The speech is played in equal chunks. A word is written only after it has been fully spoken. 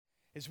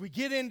As we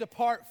get into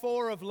part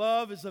 4 of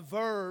love as a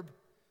verb,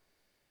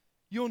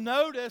 you'll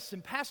notice,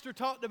 and Pastor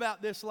talked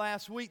about this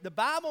last week, the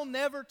Bible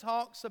never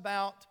talks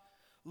about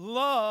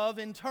love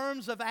in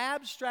terms of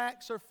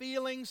abstracts or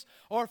feelings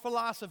or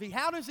philosophy.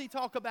 How does he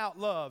talk about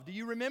love? Do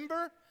you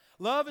remember?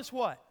 Love is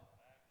what?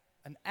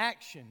 An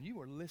action.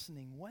 You are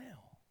listening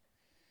well.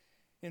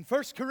 In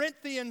 1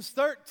 Corinthians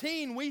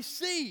 13, we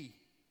see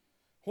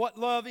what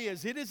love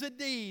is. It is a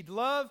deed.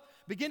 Love,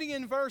 beginning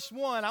in verse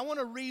 1, I want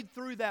to read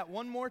through that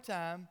one more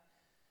time.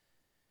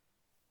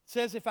 It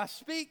says, if I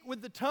speak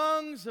with the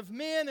tongues of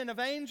men and of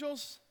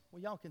angels,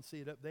 well, y'all can see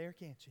it up there,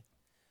 can't you?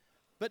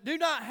 But do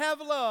not have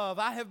love,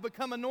 I have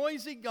become a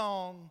noisy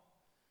gong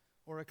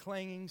or a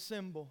clanging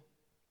cymbal.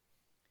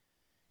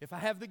 If I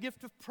have the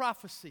gift of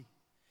prophecy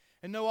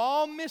and know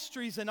all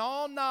mysteries and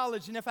all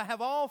knowledge, and if I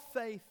have all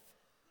faith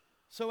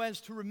so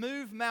as to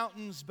remove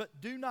mountains,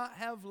 but do not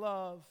have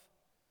love,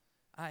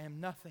 I am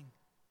nothing.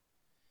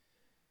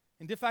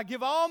 And if I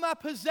give all my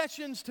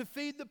possessions to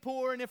feed the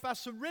poor, and if I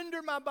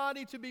surrender my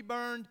body to be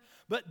burned,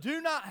 but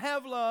do not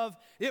have love,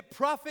 it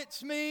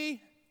profits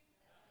me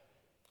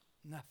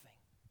nothing.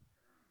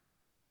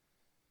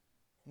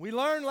 We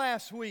learned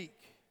last week,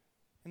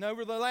 and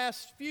over the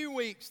last few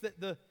weeks, that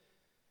the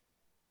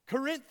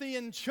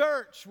Corinthian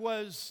church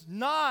was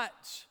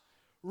not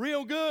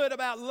real good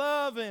about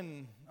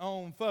loving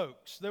on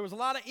folks. There was a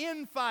lot of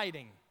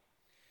infighting.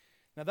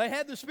 Now, they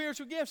had the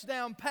spiritual gifts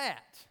down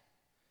pat,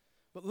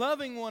 but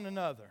loving one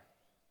another,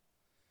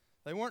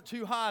 they weren't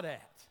too hot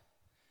at.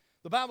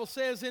 The Bible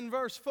says in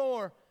verse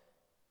 4,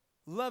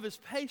 love is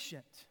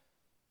patient.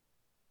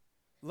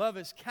 Love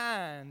is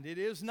kind. It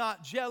is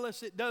not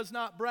jealous. It does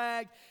not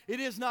brag. It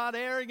is not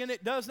arrogant.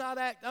 It does not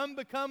act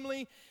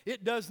unbecomely.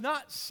 It does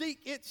not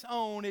seek its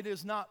own. It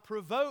is not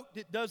provoked.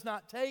 It does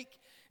not take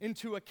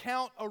into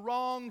account a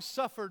wrong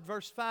suffered.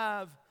 Verse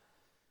 5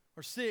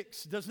 or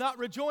 6, does not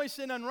rejoice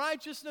in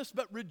unrighteousness,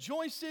 but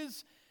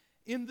rejoices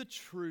in the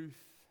truth.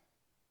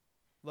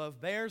 Love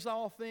bears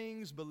all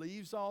things,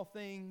 believes all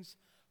things,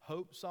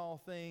 hopes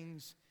all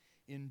things,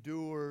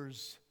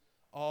 endures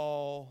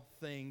all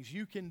things.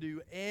 You can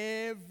do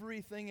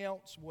everything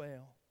else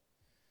well.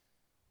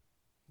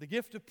 The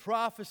gift of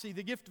prophecy,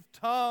 the gift of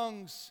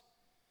tongues.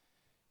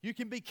 You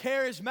can be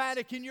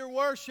charismatic in your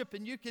worship,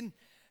 and you can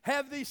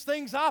have these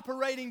things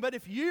operating, but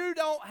if you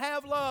don't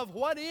have love,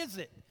 what is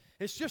it?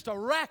 It's just a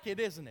racket,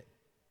 isn't it?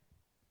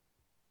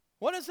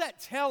 What does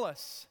that tell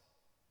us?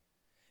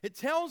 It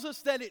tells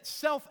us that it's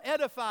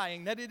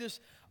self-edifying, that it is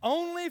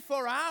only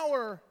for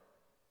our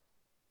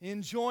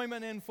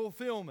enjoyment and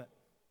fulfillment.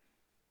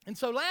 And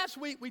so last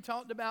week we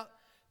talked about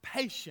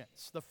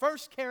patience, the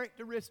first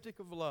characteristic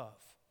of love.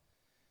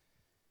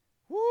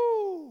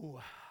 Woo!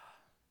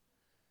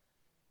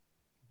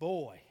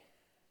 Boy.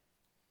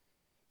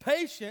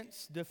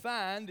 Patience,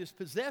 defined as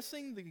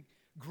possessing the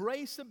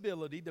grace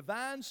ability,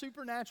 divine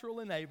supernatural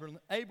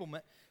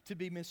enablement to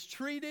be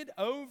mistreated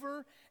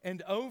over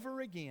and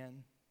over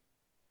again,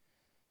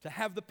 to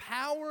have the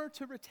power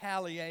to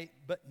retaliate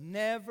but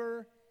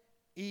never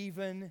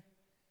even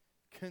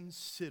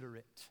consider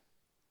it.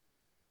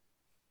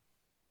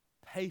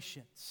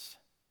 Patience.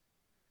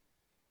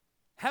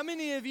 How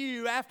many of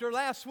you, after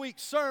last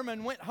week's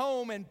sermon, went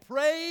home and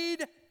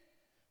prayed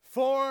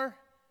for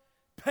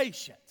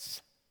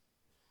patience?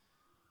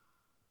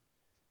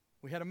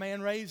 We had a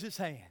man raise his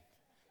hand.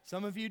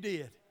 Some of you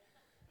did.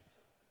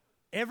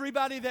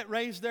 Everybody that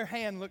raised their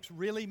hand looks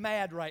really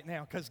mad right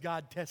now because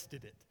God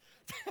tested it.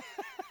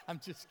 I'm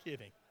just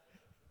kidding.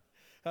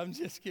 I'm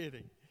just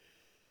kidding.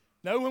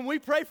 No, when we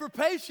pray for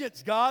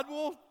patience, God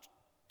will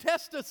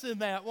test us in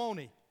that, won't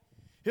He?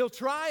 He'll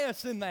try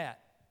us in that.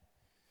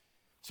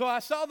 So I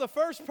saw the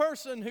first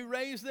person who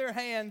raised their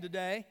hand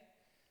today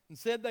and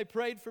said they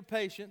prayed for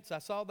patience. I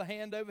saw the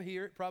hand over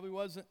here. It probably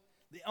wasn't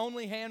the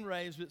only hand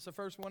raised, but it's the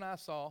first one I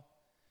saw.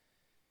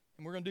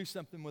 And we're going to do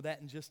something with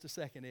that in just a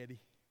second, Eddie.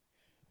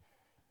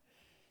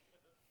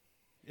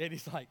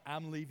 Eddie's like,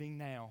 I'm leaving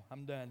now.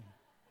 I'm done.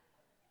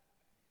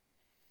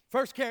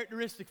 First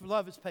characteristic of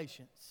love is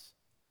patience.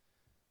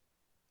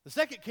 The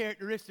second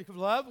characteristic of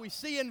love, we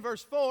see in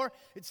verse 4,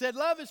 it said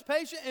love is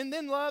patient, and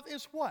then love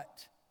is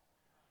what?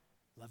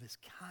 Love is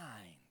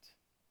kind.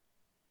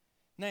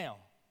 Now,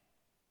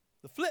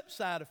 the flip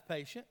side of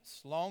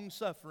patience,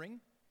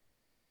 long-suffering,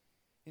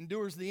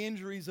 endures the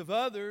injuries of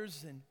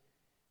others, and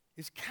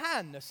is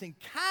kindness. And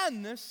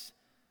kindness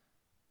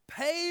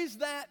pays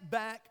that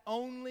back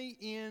only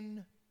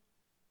in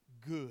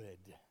good.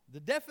 The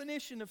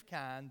definition of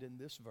kind in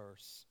this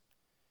verse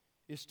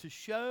is to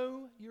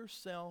show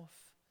yourself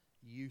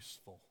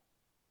useful,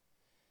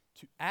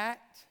 to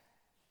act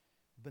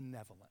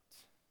benevolent.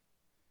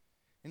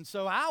 And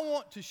so I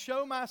want to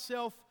show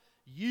myself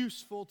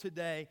useful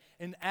today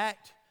and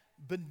act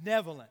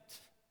benevolent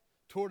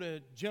toward a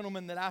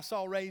gentleman that I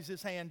saw raise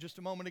his hand just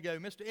a moment ago.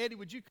 Mr. Eddie,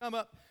 would you come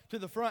up to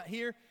the front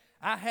here?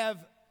 I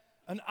have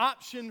an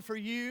option for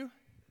you.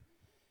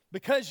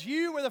 Because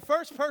you were the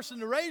first person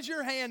to raise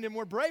your hand and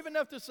were brave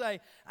enough to say,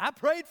 I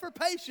prayed for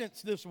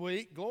patience this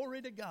week.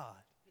 Glory to God.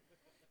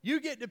 You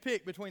get to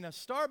pick between a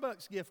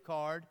Starbucks gift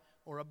card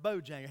or a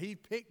Bojangle. He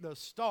picked the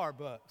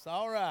Starbucks.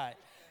 All right.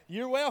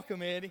 You're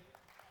welcome, Eddie.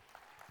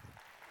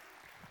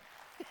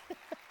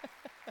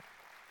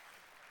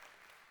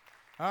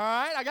 All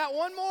right, I got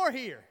one more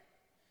here.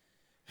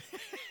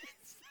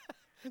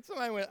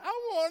 Somebody went, I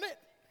want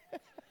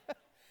it.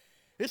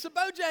 It's a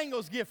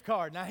Bojangles gift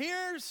card. Now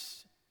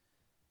here's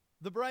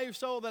the brave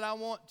soul that I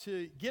want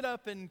to get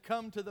up and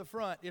come to the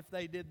front if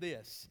they did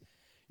this.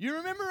 You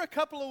remember a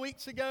couple of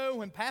weeks ago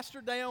when Pastor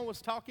Dale was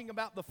talking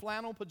about the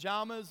flannel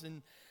pajamas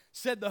and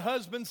said the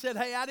husband said,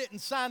 hey, I didn't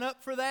sign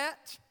up for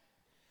that?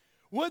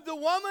 Would the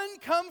woman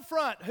come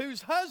front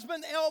whose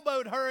husband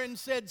elbowed her and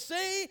said,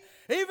 see,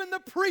 even the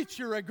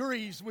preacher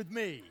agrees with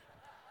me?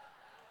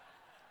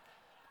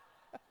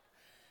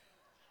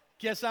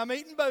 Guess I'm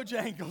eating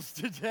Bojangles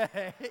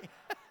today.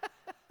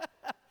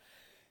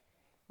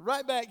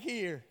 Right back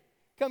here.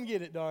 Come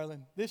get it,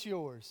 darling. This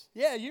yours.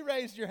 Yeah, you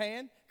raised your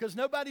hand because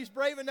nobody's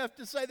brave enough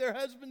to say their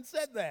husband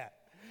said that.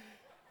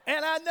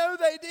 And I know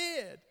they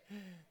did.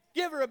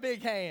 Give her a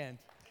big hand.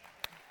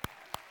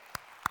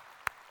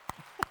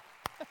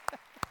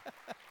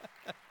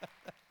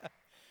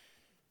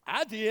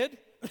 I did.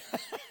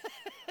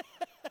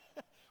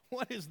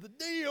 What is the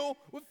deal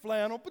with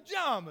flannel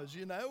pajamas?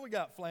 You know, we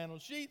got flannel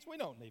sheets. We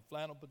don't need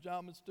flannel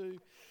pajamas too.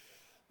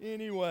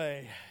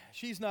 Anyway,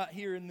 she's not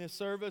here in this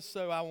service,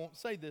 so I won't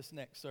say this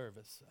next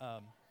service.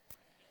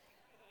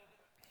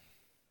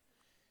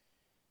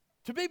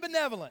 To be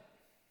benevolent.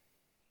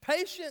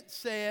 Patience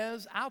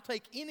says, I'll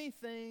take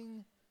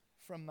anything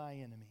from my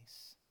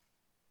enemies.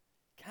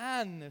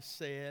 Kindness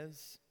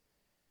says,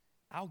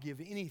 I'll give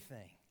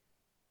anything.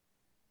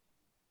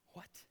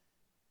 What?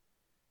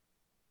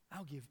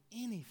 I'll give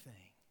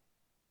anything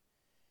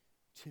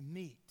to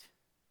meet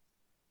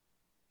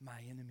my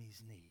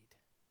enemy's need.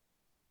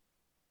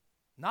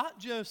 Not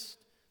just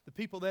the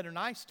people that are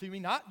nice to me,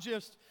 not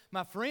just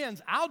my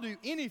friends. I'll do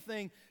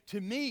anything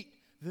to meet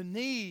the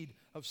need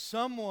of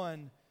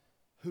someone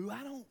who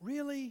I don't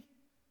really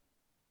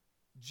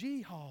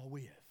jee-haw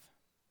with.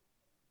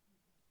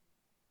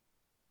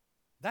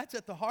 That's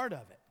at the heart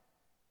of it.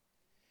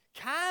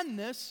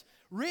 Kindness,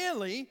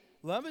 really,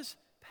 love is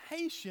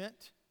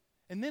patient,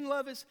 and then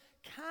love is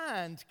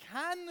kind.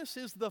 Kindness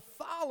is the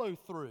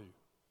follow-through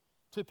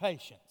to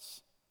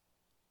patience.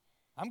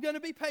 I'm going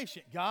to be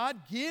patient. God,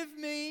 give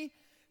me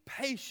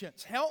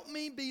patience. Help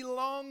me be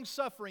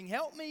long-suffering.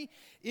 Help me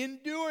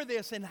endure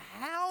this. And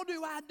how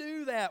do I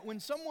do that when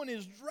someone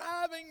is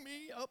driving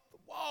me up the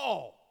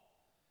wall?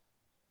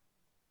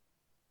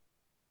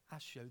 I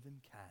show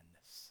them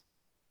kindness.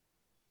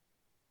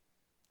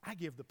 I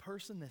give the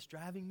person that's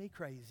driving me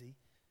crazy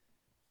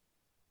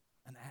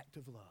an act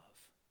of love,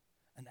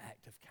 an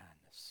act of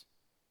kindness.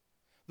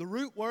 The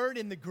root word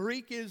in the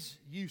Greek is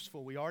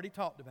useful. We already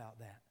talked about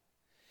that.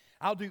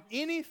 I'll do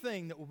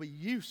anything that will be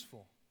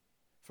useful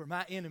for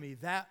my enemy,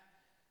 that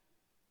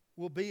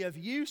will be of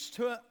use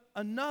to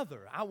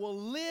another. I will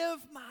live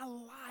my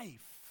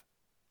life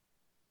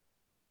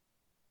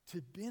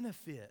to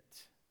benefit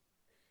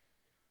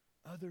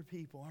other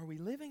people. Are we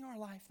living our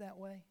life that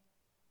way?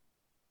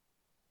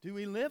 Do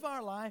we live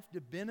our life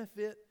to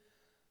benefit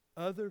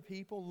other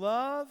people?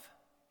 Love,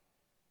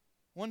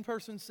 one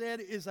person said,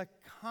 is a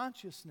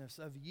consciousness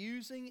of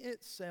using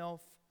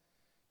itself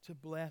to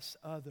bless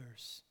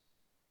others.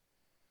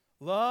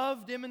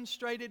 Love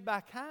demonstrated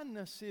by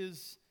kindness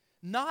is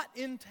not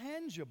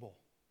intangible.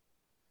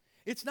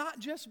 It's not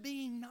just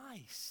being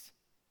nice.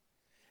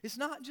 It's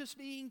not just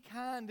being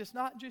kind. It's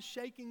not just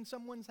shaking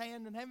someone's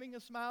hand and having a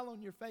smile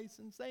on your face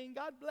and saying,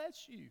 God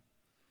bless you.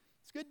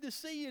 It's good to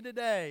see you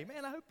today.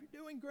 Man, I hope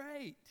you're doing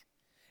great.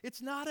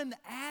 It's not an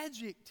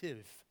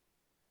adjective.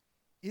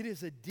 It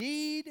is a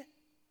deed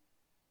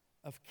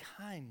of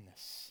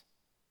kindness.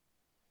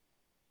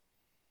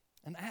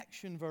 An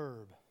action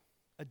verb.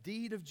 A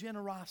deed of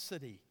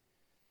generosity.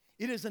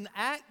 It is an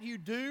act you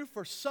do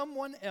for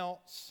someone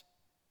else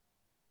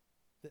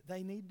that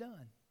they need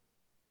done.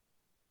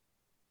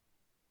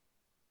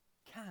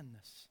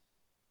 Kindness.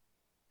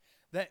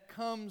 That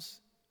comes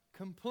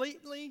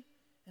completely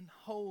and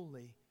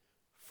wholly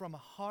from a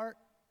heart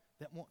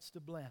that wants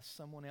to bless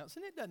someone else.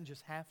 And it doesn't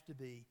just have to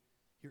be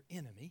your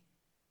enemy.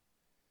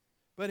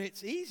 But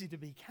it's easy to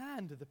be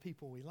kind to the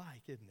people we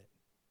like, isn't it?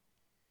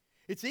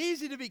 It's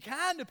easy to be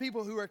kind to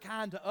people who are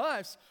kind to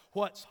us.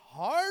 What's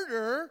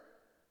harder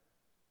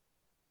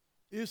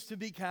is to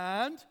be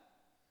kind,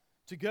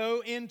 to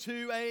go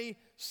into a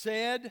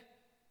said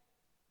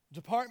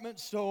department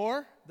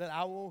store that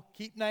I will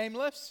keep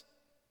nameless,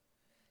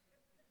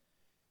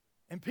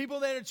 and people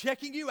that are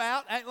checking you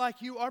out act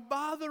like you are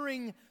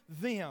bothering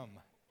them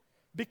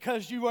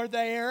because you are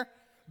there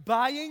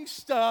buying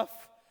stuff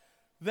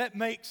that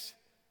makes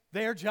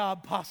their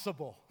job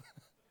possible.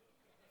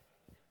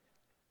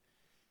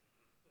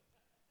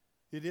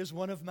 It is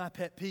one of my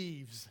pet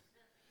peeves.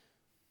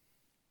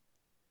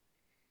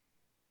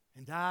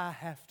 And I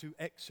have to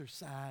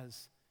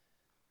exercise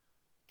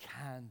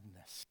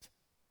kindness.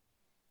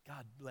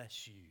 God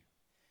bless you.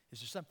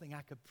 Is there something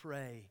I could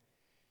pray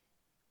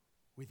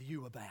with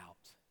you about?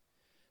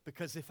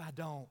 Because if I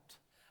don't,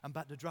 I'm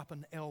about to drop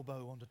an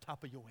elbow on the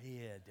top of your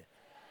head.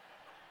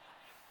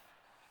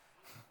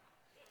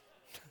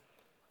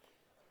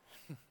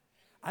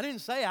 I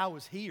didn't say I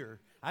was here.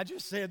 I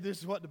just said this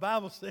is what the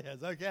Bible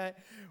says, okay?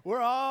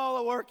 We're all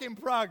a work in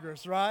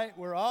progress, right?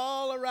 We're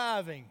all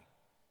arriving.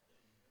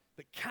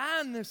 But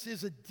kindness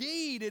is a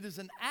deed. It is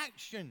an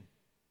action.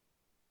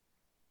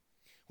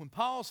 When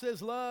Paul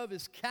says love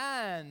is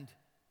kind,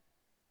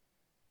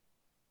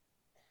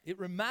 it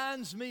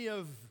reminds me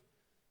of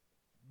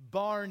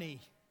Barney.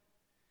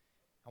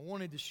 I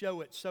wanted to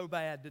show it so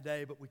bad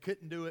today, but we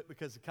couldn't do it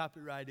because of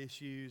copyright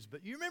issues.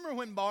 But you remember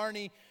when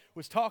Barney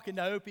was talking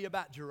to Opie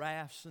about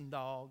giraffes and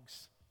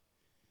dogs?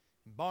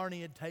 And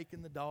Barney had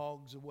taken the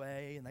dogs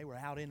away, and they were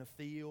out in a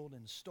field,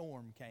 and a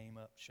storm came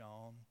up,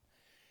 Sean.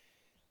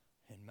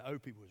 And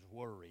Opie was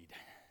worried.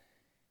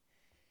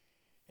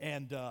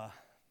 And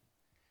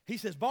he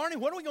says, Barney,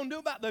 what are we going to do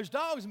about those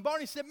dogs? And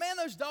Barney said, man,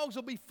 those dogs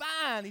will be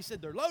fine. He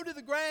said, they're low to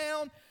the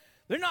ground.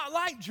 They're not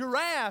like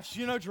giraffes.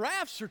 You know,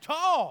 giraffes are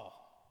tall.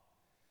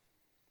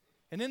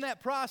 And in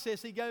that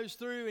process, he goes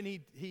through and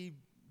he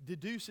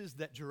deduces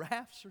that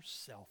giraffes are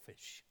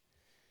selfish.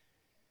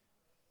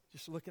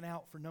 Just looking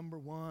out for number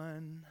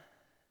one,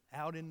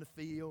 out in the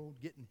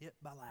field, getting hit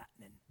by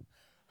lightning.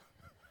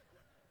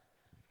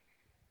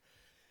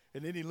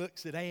 And then he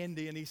looks at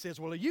Andy and he says,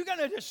 well, are you going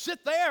to just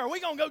sit there or are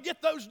we going to go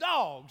get those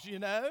dogs, you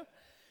know?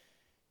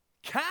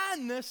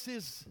 Kindness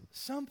is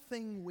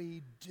something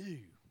we do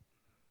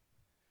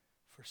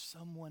for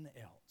someone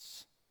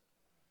else.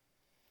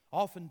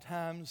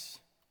 Oftentimes,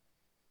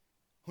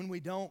 when we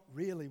don't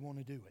really want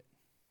to do it.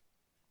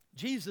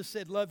 Jesus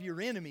said, love your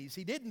enemies.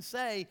 He didn't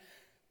say,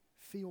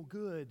 feel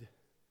good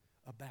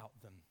about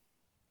them.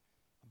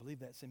 I believe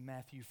that's in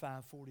Matthew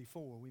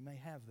 5:44. We may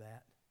have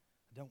that.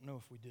 I don't know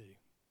if we do.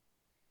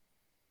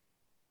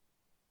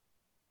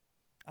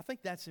 I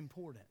think that's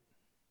important.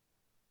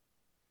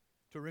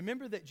 To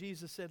remember that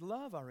Jesus said,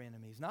 love our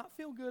enemies, not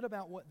feel good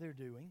about what they're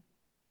doing,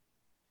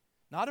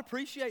 not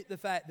appreciate the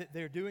fact that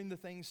they're doing the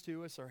things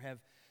to us or have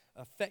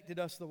affected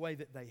us the way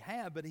that they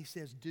have, but he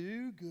says,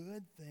 do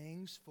good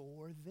things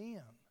for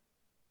them.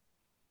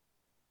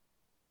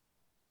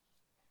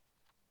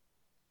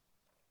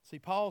 See,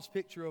 Paul's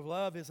picture of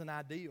love is an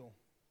ideal.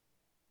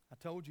 I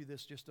told you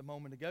this just a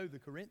moment ago. The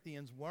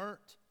Corinthians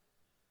weren't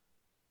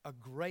a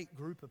great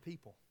group of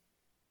people.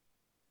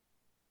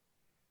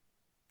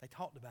 They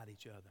talked about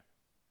each other.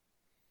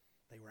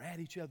 They were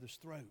at each other's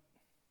throat.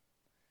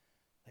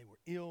 They were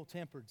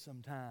ill-tempered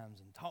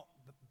sometimes and talked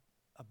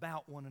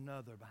about one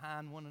another,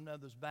 behind one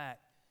another's back.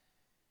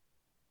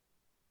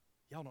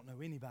 Y'all don't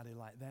know anybody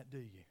like that, do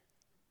you?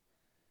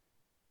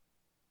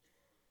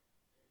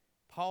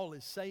 Paul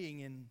is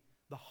saying in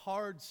the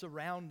hard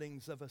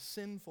surroundings of a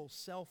sinful,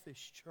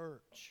 selfish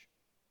church,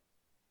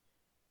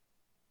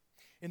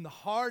 in the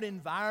hard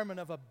environment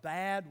of a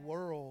bad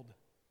world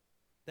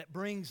that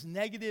brings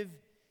negative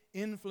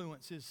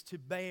influences to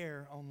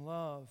bear on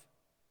love,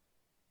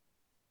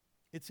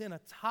 it's in a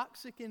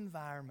toxic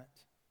environment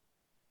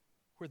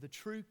where the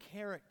true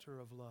character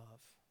of love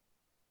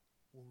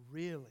will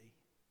really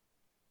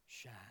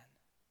shine.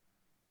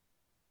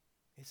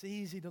 It's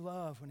easy to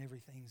love when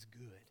everything's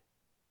good.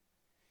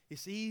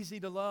 It's easy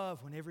to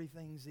love when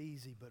everything's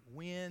easy, but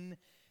when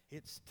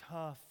it's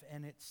tough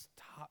and it's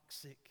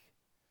toxic,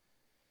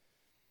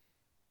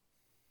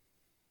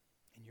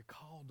 and you're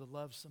called to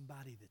love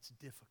somebody that's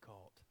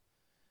difficult,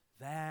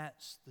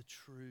 that's the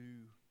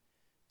true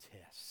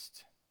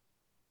test.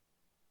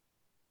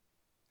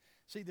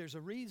 See, there's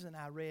a reason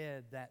I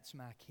read That's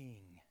My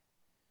King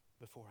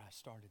before I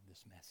started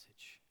this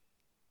message.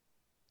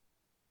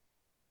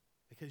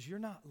 Because you're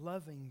not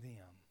loving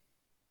them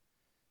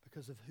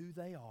because of who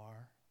they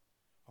are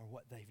or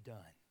what they've done.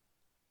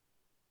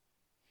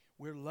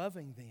 We're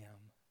loving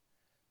them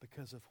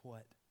because of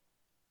what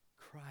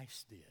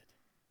Christ did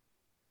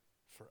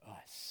for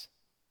us.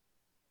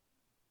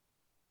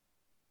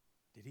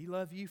 Did he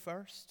love you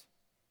first?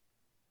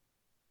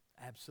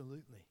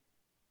 Absolutely.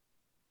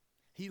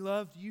 He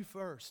loved you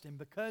first. And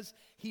because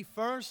he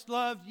first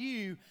loved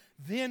you,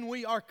 then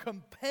we are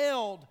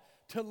compelled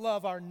to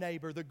love our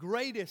neighbor, the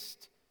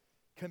greatest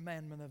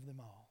commandment of them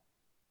all.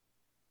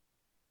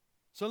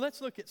 So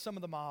let's look at some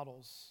of the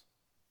models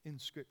in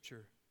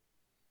Scripture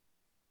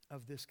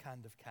of this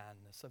kind of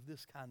kindness, of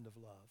this kind of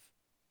love.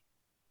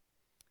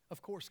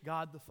 Of course,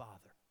 God the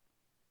Father.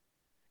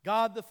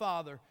 God the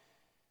Father.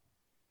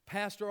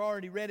 Pastor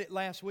already read it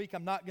last week.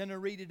 I'm not going to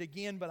read it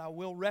again, but I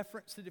will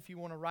reference it if you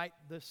want to write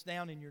this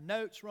down in your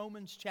notes.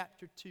 Romans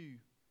chapter 2,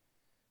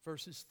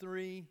 verses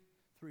 3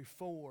 through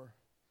 4.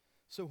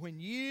 So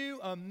when you,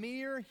 a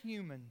mere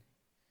human,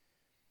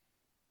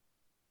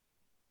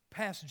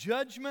 pass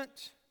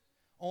judgment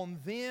on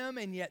them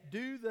and yet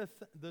do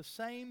the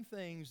same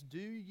things, do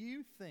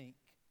you think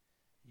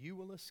you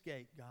will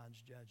escape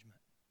God's judgment?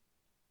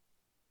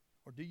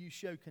 Or do you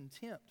show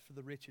contempt for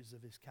the riches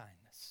of his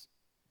kindness,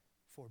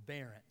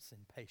 forbearance,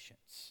 and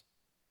patience,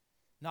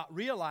 not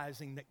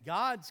realizing that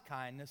God's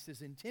kindness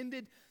is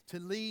intended to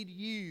lead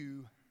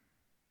you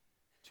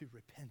to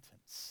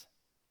repentance?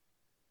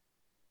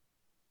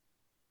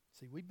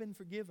 See, we've been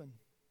forgiven.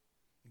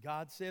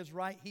 God says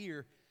right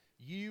here,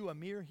 you, a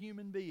mere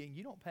human being,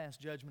 you don't pass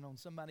judgment on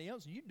somebody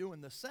else. You're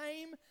doing the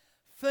same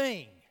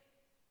thing.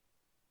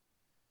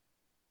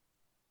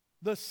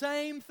 The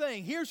same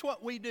thing. Here's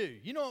what we do.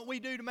 You know what we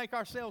do to make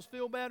ourselves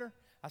feel better?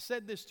 I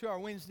said this to our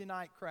Wednesday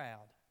night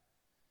crowd.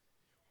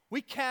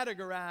 We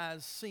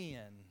categorize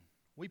sin.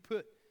 We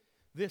put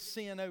this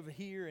sin over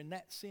here and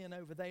that sin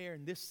over there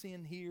and this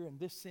sin here and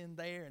this sin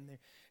there.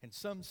 And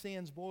some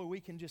sins, boy,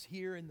 we can just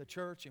hear in the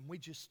church and we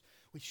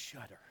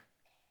shudder.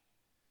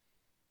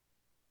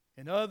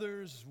 And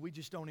others we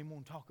just don't even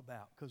want to talk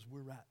about because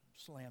we're right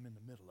slam in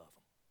the middle of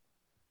them.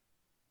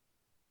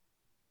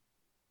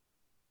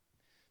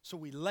 So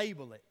we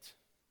label it.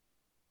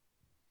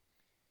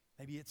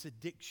 Maybe it's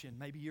addiction.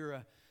 Maybe you're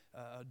a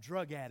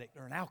drug addict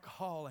or an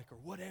alcoholic or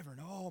whatever. And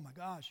oh my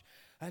gosh,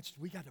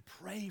 we got to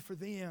pray for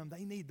them.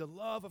 They need the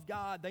love of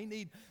God. They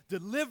need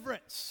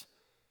deliverance.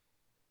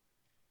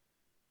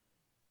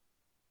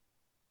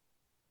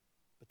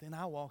 But then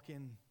I walk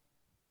in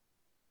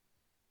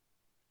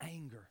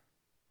anger,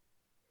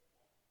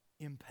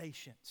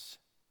 impatience.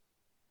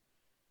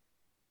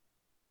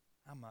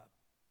 I'm a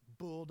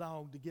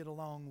bulldog to get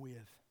along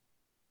with.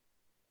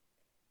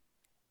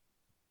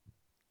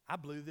 I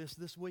blew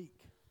this week.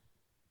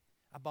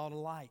 I bought a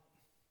light,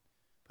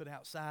 put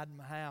outside in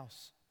my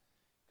house,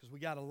 because we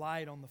got a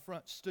light on the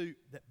front stoop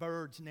that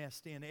birds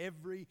nest in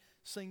every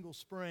single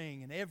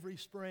spring. And every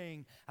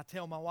spring, I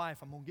tell my wife,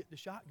 I'm going to get the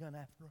shotgun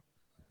after them.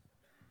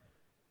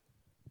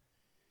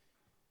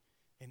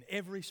 And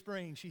every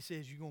spring, she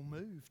says, you're going to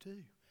move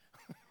too.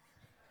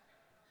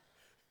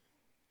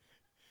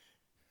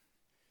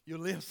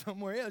 You'll live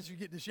somewhere else, you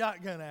get the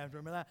shotgun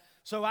after them.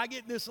 So I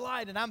get this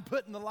light, and I'm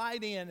putting the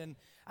light in, and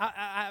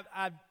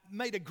I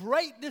made a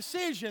great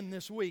decision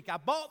this week. I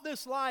bought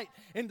this light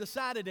and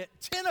decided at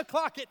 10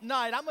 o'clock at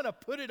night, I'm going to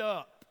put it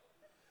up.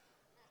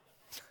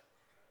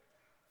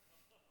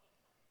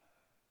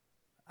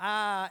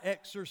 I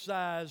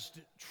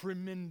exercised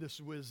tremendous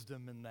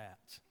wisdom in that.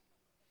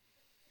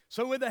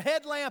 So with a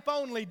headlamp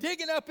only,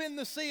 digging up in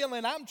the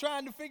ceiling, I'm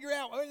trying to figure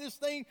out where this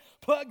thing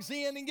plugs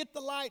in and get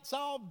the lights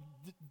all,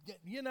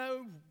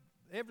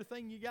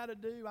 everything you got to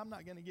do. I'm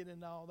not going to get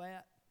into all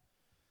that.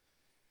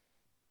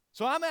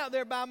 So I'm out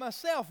there by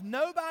myself.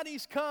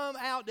 Nobody's come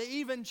out to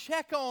even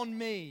check on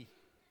me.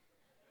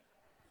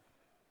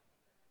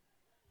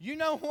 You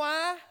know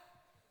why?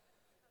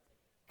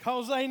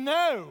 Because they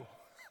know.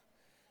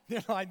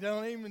 They're like,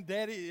 don't even,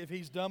 Daddy, if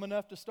he's dumb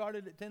enough to start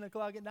it at 10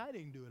 o'clock at night,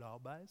 he can do it all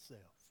by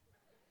himself.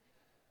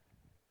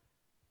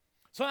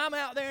 So I'm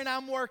out there and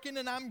I'm working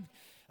and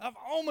I've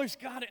almost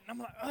got it. And I'm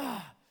like,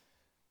 ugh.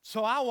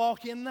 So I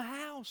walk in the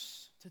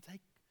house to take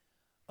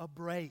a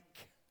break.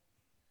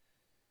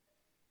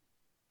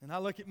 And I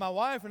look at my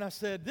wife and I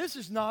said, this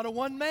is not a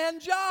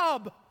one-man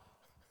job.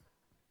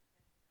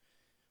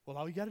 Well,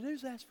 all you got to do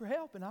is ask for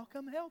help and I'll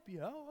come help you.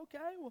 Oh, okay.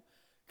 Well,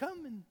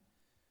 come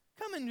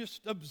and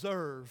just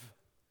observe.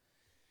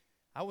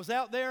 I was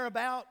out there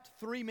about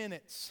 3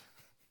 minutes,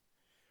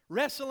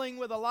 wrestling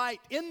with a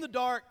light in the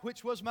dark,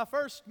 which was my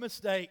first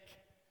mistake.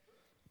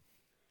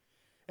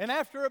 And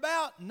after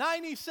about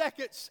 90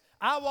 seconds,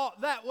 I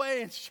walked that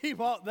way and she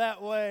walked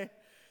that way.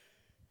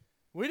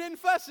 We didn't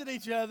fuss at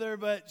each other,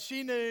 but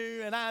she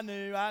knew and I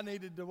knew I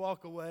needed to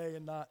walk away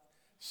and not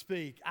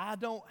speak. I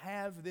don't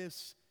have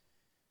this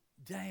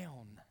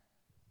down.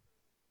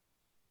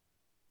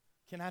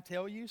 Can I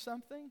tell you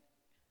something?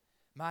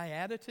 My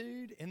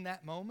attitude in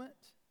that moment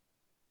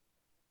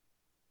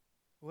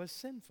was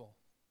sinful.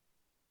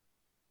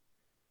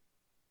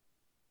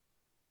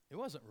 It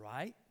wasn't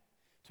right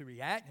to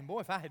react. And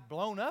boy, if I had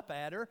blown up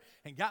at her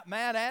and got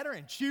mad at her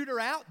and chewed her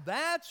out,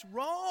 that's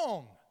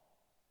wrong.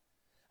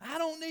 I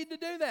don't need to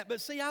do that.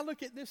 But see, I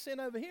look at this sin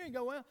over here and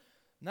go, well,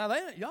 now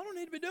y'all don't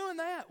need to be doing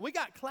that. We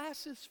got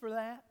classes for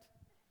that.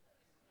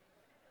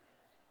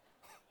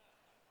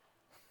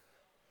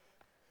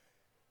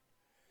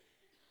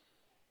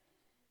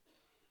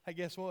 Hey,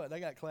 guess what?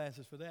 They got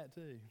classes for that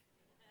too.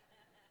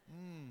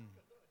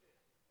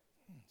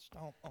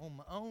 Stomp on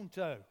my own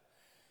toe.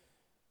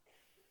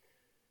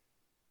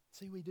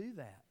 See, we do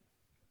that.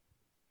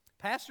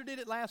 Pastor did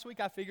it last week.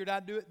 I figured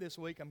I'd do it this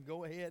week. I'm going to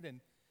go ahead and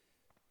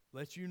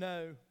let you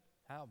know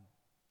how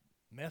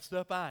messed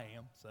up I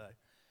am.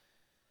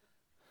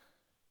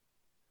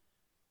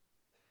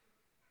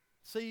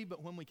 See,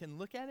 but when we can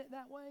look at it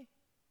that way,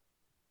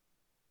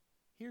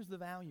 here's the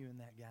value in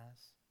that,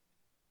 guys.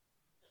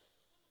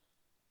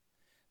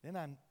 Then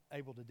I'm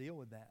able to deal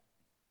with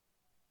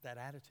that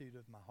attitude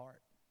of my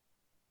heart.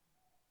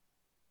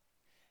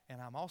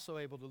 And I'm also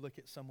able to look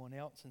at someone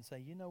else and say,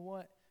 you know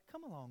what?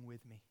 Come along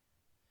with me.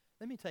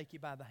 Let me take you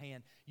by the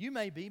hand. You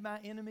may be my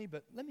enemy,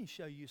 but let me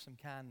show you some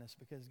kindness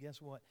because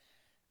guess what?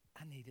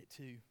 I need it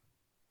too.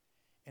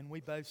 And we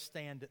both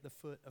stand at the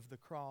foot of the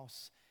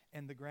cross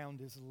and the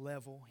ground is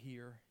level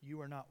here.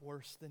 You are not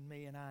worse than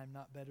me and I am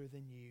not better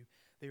than you.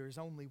 There is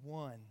only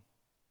one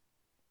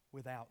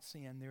without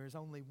sin. There is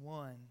only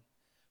one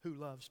who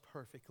loves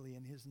perfectly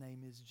and his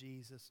name is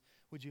Jesus.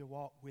 Would you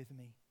walk with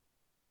me?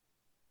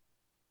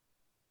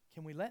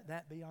 Can we let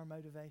that be our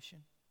motivation?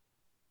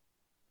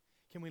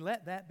 Can we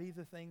let that be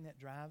the thing that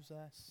drives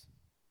us?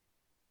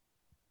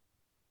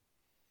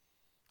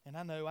 And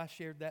I know I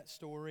shared that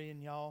story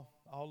and y'all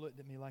all looked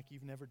at me like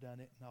you've never done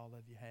it, and all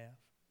of you have.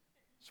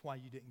 That's why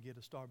you didn't get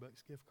a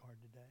Starbucks gift card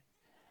today.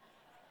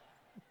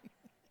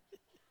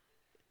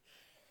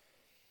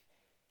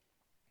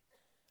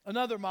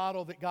 Another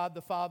model that God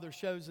the Father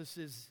shows us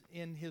is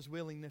in His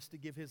willingness to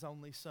give His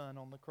only Son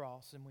on the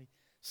cross. And we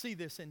see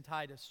this in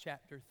Titus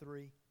chapter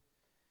 3.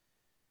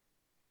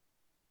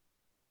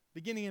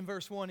 Beginning in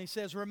verse 1, he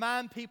says,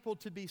 "Remind people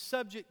to be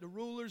subject to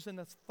rulers and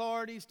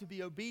authorities, to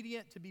be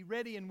obedient, to be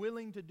ready and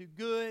willing to do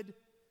good,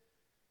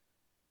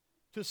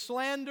 to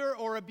slander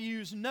or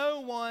abuse no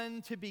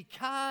one, to be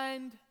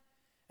kind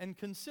and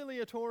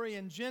conciliatory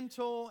and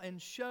gentle,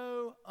 and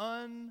show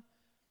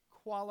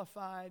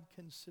unqualified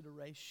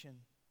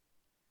consideration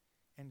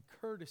and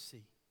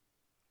courtesy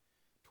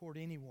toward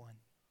anyone.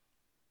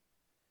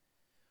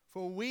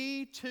 For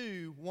we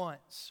too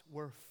once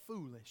were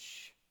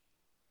foolish."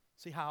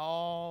 See how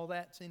all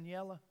that's in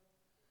yellow?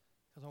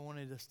 Because I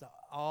wanted us to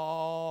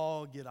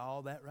all get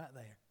all that right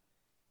there.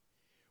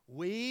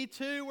 We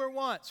too were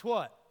once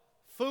what?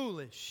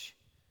 Foolish,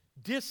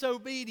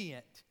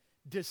 disobedient,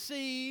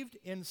 deceived,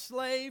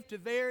 enslaved to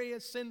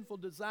various sinful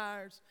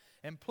desires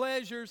and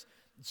pleasures,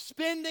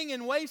 spending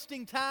and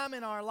wasting time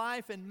in our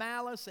life in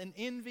malice and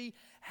envy,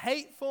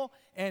 hateful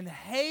and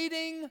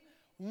hating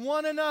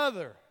one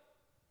another.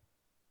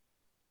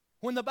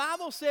 When the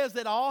Bible says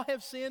that all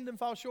have sinned and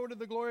fall short of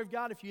the glory of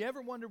God, if you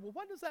ever wonder, well,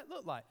 what does that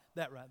look like?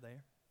 That right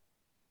there.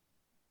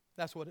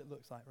 That's what it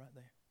looks like right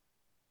there.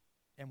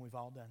 And we've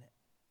all done it.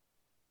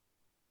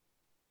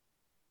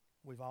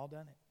 We've all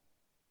done it.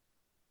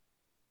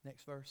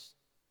 Next verse.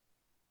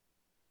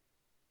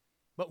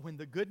 "But when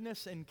the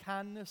goodness and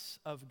kindness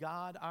of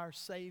God our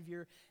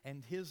Savior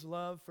and His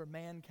love for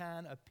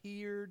mankind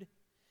appeared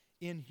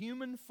in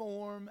human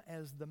form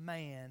as the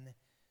man,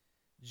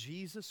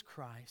 Jesus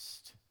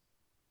Christ,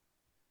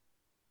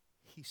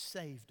 He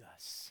saved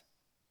us.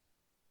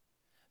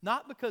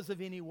 Not because of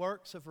any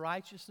works of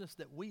righteousness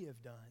that we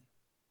have done."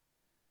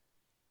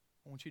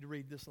 I want you to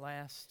read this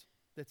last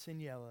that's in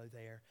yellow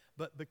there.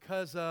 "But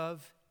because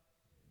of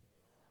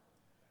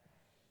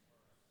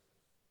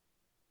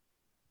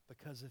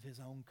His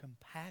own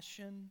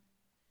compassion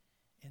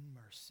and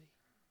mercy."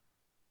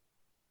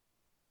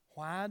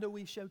 Why do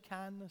we show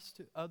kindness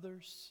to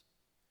others?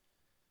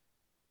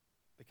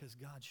 Because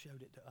God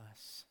showed it to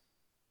us.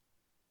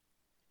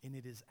 And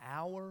it is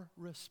our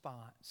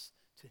response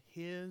to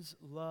His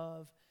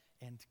love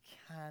and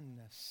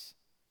kindness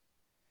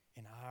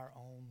in our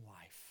own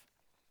life.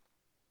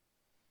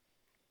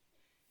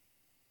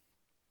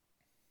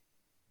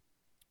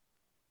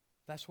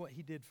 That's what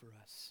He did for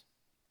us.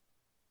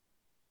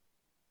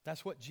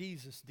 That's what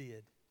Jesus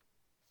did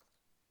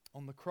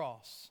on the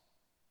cross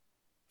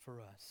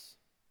for us.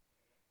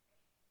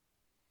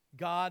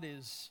 God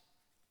is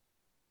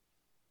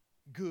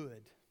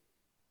good,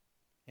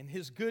 and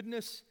His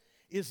goodness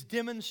is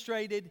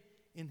demonstrated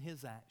in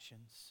His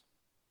actions.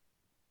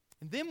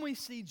 And then we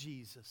see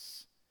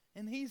Jesus,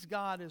 and He's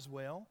God as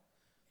well,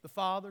 the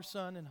Father,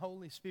 Son, and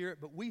Holy Spirit.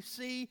 But we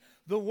see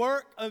the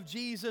work of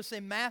Jesus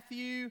in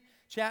Matthew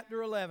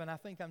chapter 11. I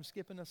think I'm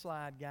skipping a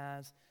slide,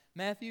 guys.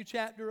 Matthew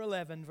chapter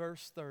 11,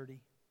 verse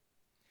 30.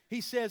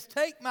 He says,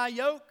 "Take my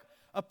yoke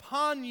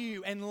upon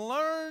you and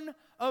learn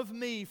of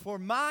me, for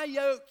my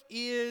yoke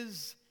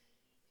is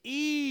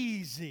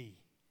easy."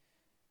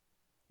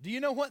 Do you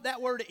know what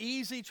that word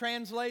easy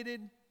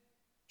translates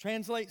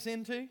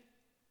into?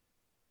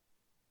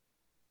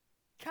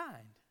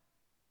 Kind.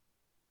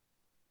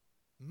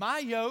 My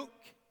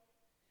yoke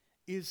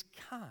is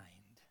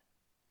kind.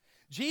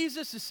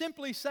 Jesus is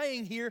simply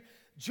saying here,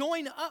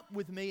 join up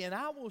with me and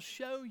I will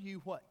show you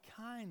what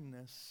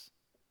kindness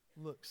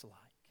looks like.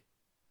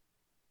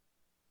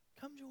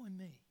 Come join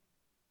me.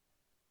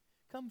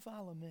 Come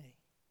follow me.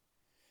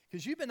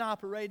 Because you've been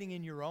operating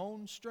in your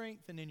own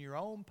strength and in your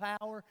own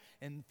power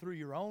and through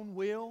your own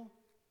will.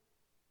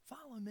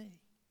 Follow me.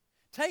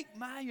 Take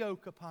my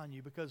yoke upon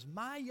you, because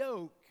my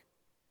yoke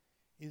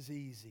is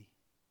easy.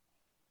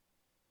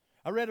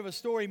 I read of a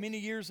story many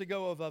years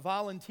ago of a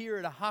volunteer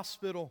at a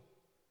hospital.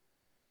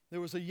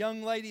 There was a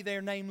young lady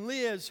there named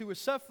Liz who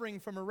was suffering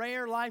from a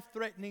rare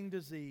life-threatening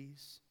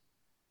disease.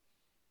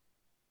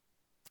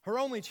 Her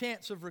only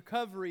chance of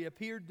recovery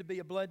appeared to be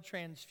a blood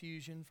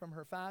transfusion from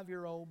her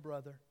 5-year-old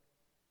brother,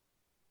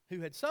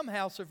 who had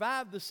somehow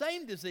survived the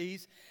same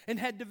disease and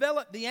had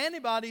developed the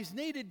antibodies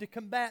needed to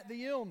combat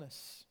the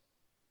illness.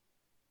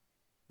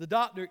 The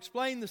doctor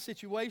explained the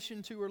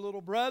situation to her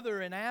little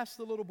brother and asked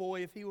the little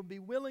boy if he would be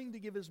willing to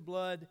give his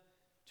blood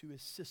to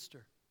his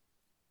sister.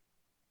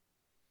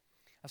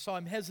 I saw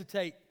him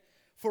hesitate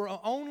for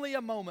only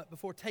a moment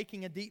before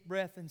taking a deep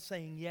breath and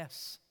saying,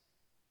 "Yes,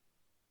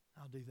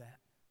 I'll do that."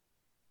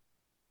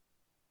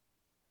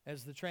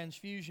 As the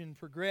transfusion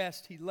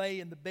progressed, he lay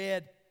in the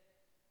bed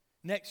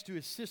next to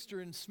his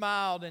sister and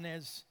smiled, and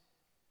as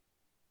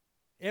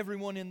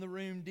everyone in the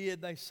room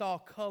did, they saw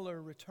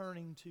color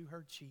returning to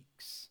her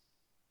cheeks.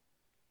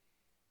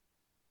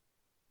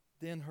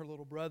 Then her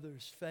little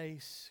brother's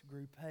face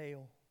grew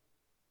pale.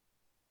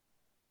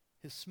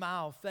 His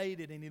smile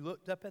faded, and he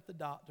looked up at the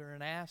doctor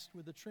and asked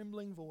with a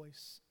trembling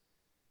voice,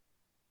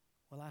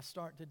 "Will I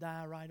start to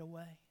die right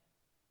away?"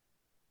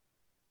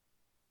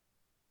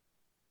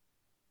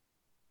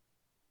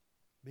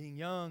 Being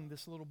young,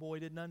 this little boy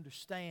didn't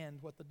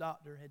understand what the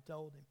doctor had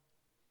told him.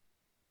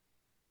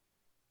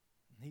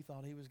 And he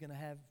thought he was going to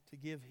have to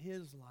give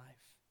his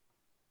life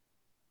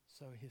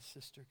so his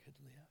sister could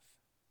live.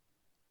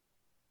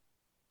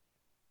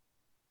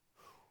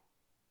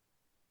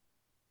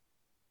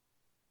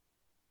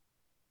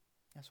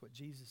 That's what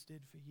Jesus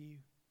did for you.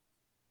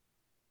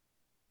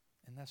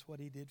 And that's what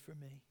He did for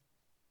me.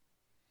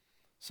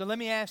 So let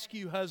me ask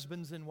you,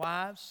 husbands and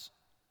wives,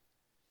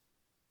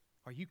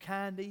 are you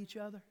kind to each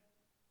other?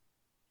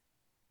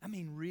 I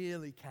mean,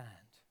 really kind.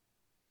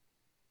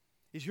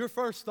 Is your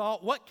first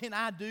thought, what can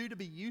I do to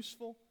be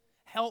useful,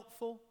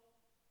 helpful,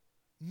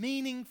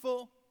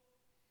 meaningful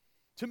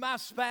to my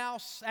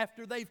spouse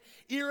after they've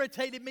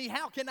irritated me?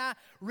 How can I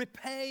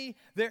repay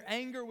their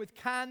anger with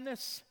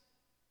kindness?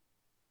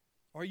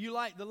 Or are you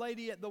like the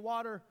lady at the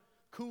water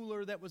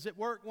cooler that was at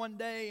work one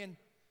day and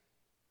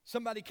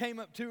somebody came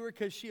up to her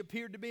because she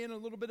appeared to be in a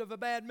little bit of a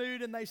bad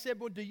mood, and they said,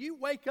 "Well, do you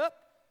wake up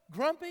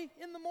grumpy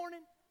in the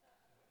morning?"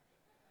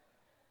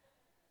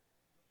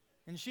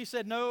 And she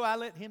said, "No, I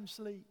let him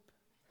sleep."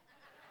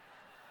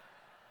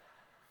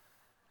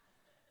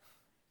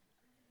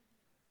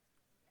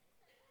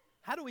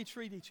 How do we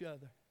treat each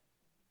other?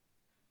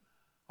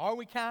 Are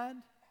we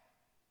kind?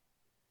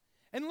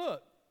 And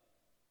look,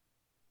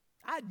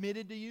 I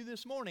admitted to you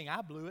this morning,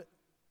 I blew it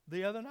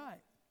the other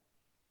night.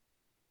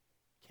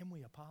 Can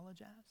we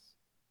apologize?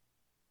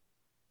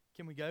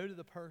 Can we go to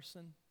the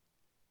person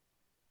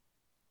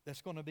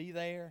that's going to be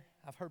there?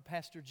 I've heard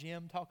Pastor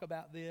Jim talk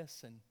about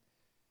this, and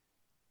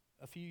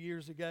a few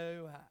years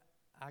ago,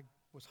 I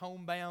was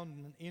homebound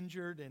and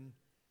injured, and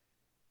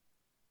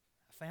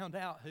I found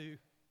out who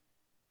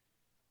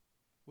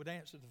would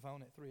answer the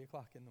phone at 3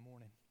 o'clock in the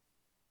morning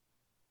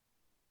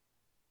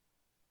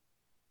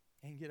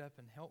and get up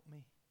and help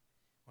me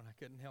when I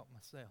couldn't help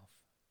myself.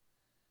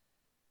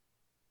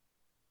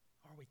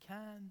 Are we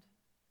kind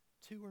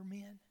to our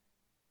men?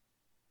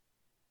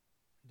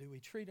 Do we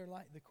treat her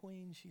like the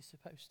queen she's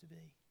supposed to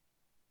be,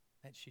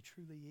 that she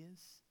truly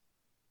is?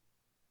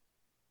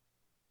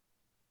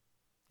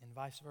 And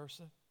vice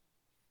versa.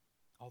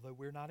 Although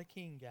we're not a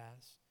king,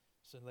 guys,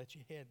 so let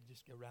your head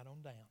just go right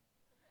on down.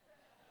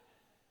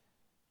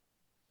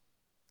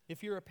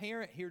 If you're a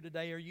parent here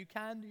today, are you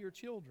kind to your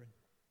children?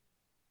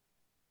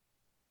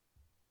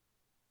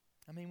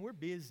 I mean, we're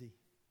busy.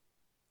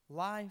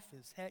 Life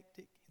is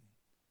hectic and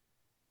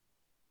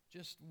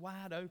just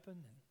wide open.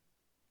 And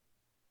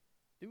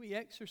do we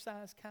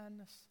exercise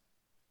kindness?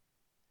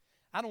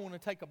 I don't want to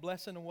take a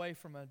blessing away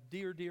from a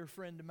dear, dear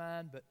friend of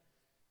mine, but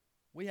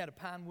we had a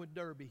Pinewood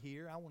Derby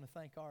here. I want to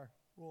thank our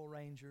Royal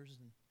Rangers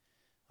and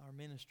our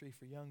ministry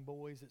for young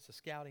boys. It's a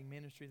scouting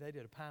ministry. They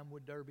did a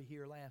Pinewood Derby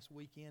here last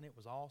weekend. It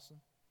was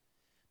awesome.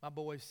 My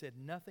boys said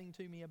nothing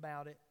to me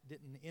about it,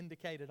 didn't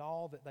indicate at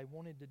all that they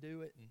wanted to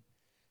do it. And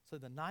so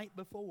the night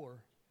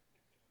before,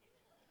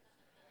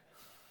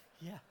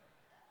 yeah.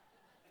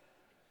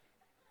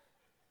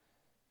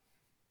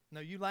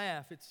 No, you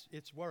laugh.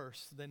 It's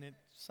worse than it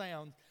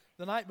sounds.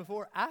 The night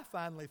before, I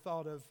finally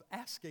thought of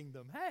asking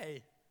them,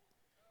 "Hey,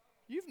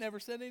 you've never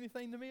said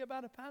anything to me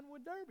about a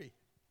Pinewood Derby."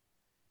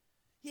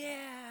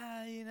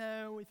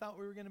 "Yeah, we thought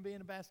we were going to be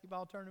in a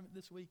basketball tournament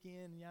this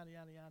weekend, yada,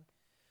 yada, yada.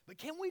 But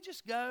can we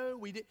just go?"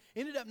 We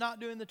ended up not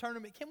doing the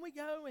tournament. "Can we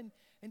go and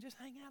just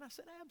hang out?" I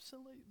said,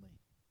 "Absolutely."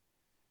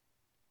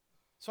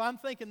 So I'm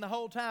thinking the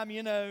whole time,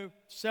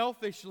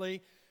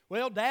 selfishly,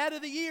 well, Dad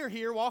of the Year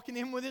here walking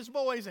in with his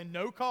boys and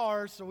no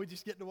cars, so we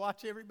just get to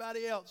watch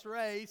everybody else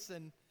race,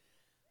 and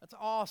that's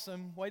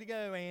awesome. Way to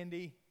go,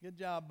 Andy. Good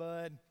job,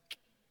 bud.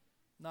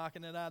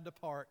 Knocking it out of the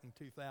park in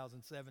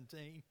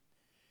 2017.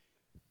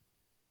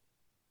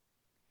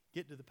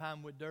 Get to the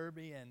Pinewood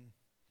Derby, and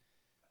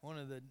one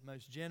of the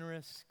most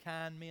generous,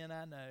 kind men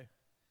I know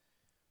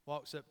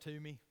walks up to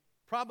me,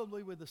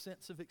 probably with a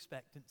sense of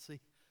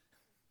expectancy,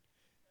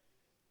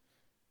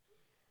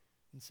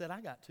 and said,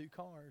 "I got 2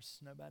 cars.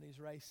 Nobody's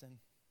racing.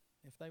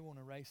 If they want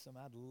to race them,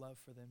 I'd love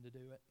for them to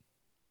do it."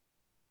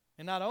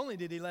 And not only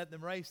did he let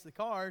them race the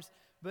cars,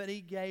 but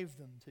he gave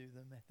them to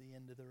them at the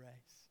end of the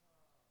race.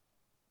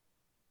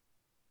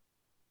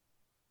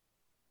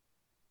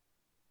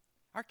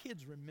 Our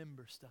kids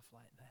remember stuff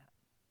like that.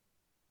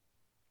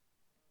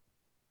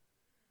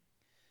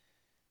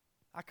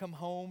 I come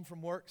home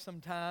from work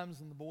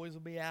sometimes, and the boys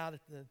will be out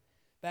at the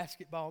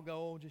basketball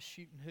goal just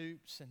shooting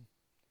hoops, and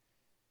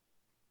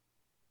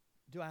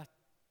do I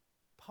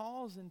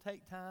pause and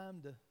take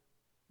time to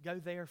go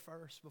there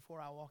first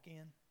before I walk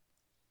in?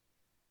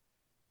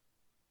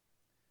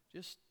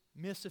 Just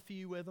miss a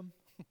few with them,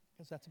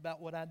 because that's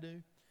about what I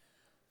do.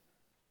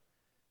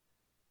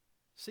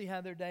 See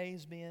how their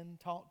day's been,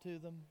 talk to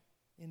them,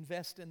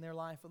 invest in their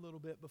life a little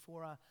bit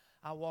before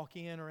I walk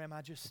in, or am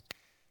I just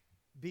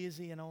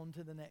busy and on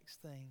to the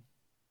next thing?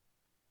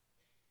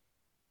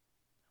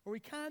 Are we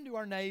kind to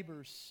our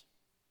neighbors?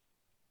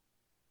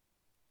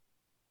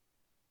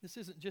 This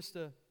isn't just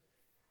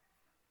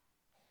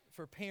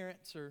for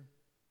parents or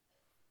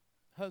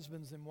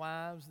husbands and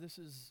wives. This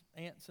is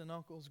aunts and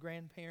uncles,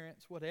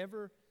 grandparents,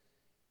 whatever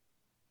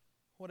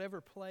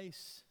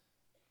place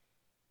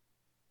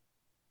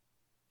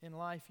in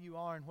life you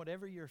are and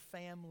whatever your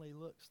family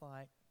looks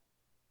like.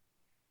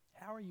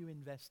 How are you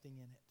investing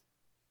in it?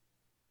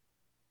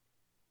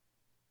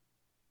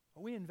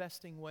 Are we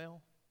investing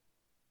well?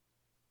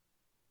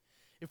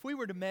 If we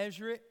were to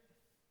measure it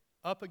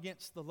up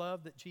against the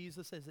love that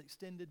Jesus has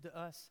extended to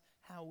us,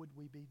 how would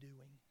we be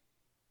doing?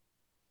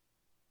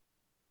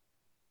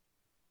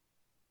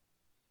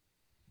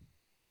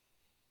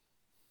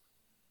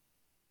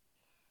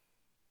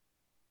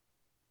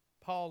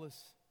 Paul is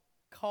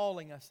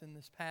calling us in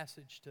this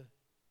passage to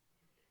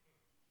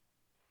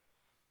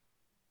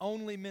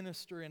only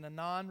minister in a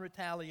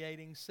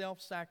non-retaliating,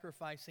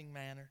 self-sacrificing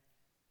manner,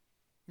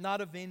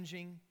 not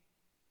avenging,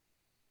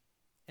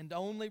 and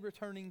only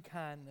returning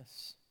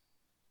kindness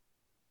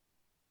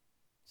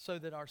so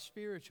that our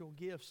spiritual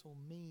gifts will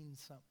mean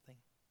something.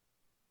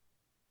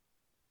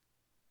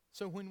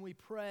 So when we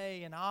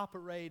pray and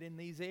operate in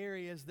these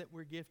areas that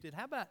we're gifted,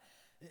 how about,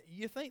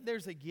 you think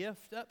there's a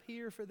gift up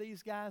here for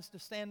these guys to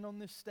stand on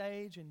this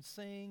stage and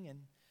sing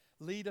and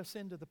lead us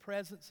into the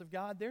presence of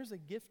God? There's a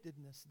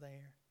giftedness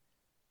there.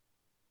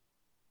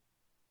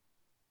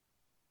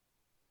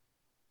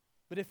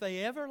 But if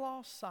they ever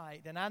lost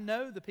sight, and I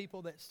know the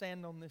people that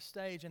stand on this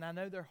stage, and I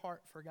know their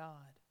heart for God,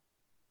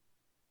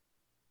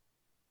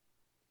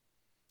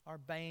 our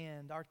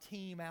band, our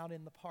team out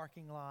in the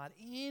parking lot,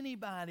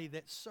 anybody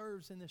that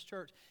serves in this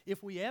church,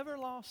 if we ever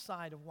lost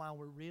sight of why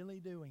we're really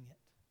doing it,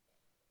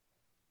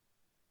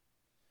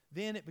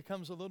 then it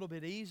becomes a little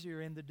bit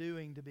easier in the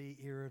doing to be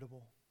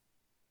irritable,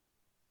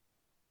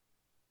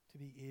 to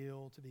be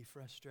ill, to be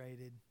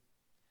frustrated,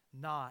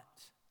 not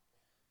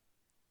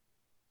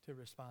to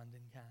respond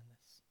in kindness.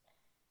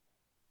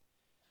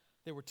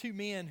 There were two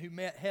men who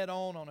met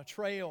head-on a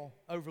trail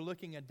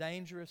overlooking a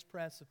dangerous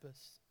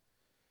precipice.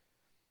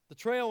 The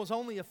trail was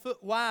only a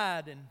foot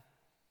wide, and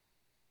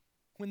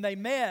when they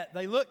met,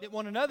 they looked at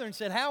one another and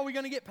said, "How are we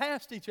going to get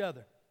past each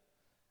other?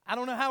 I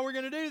don't know how we're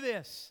going to do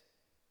this."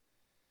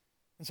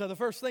 And so the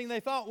first thing they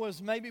thought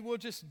was, maybe we'll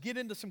just get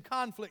into some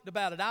conflict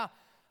about it. I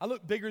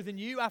look bigger than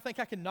you. I think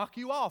I can knock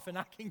you off and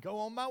I can go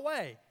on my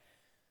way.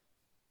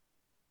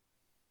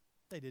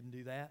 They didn't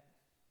do that.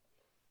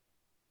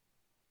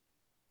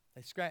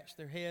 They scratched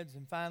their heads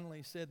and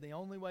finally said, the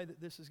only way that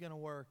this is going to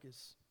work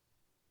is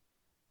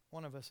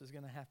one of us is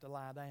going to have to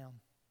lie down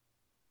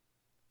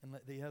and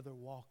let the other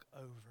walk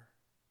over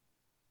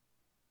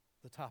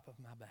the top of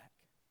my back.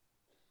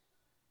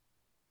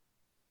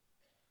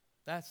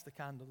 That's the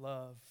kind of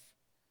love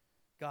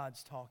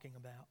God's talking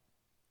about.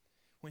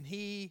 When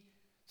He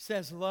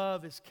says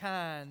love is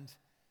kind,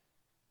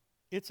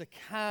 it's a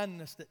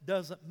kindness that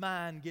doesn't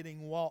mind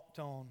getting walked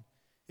on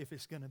if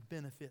it's going to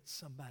benefit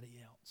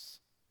somebody else.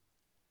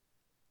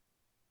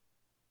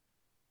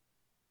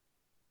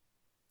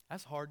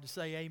 That's hard to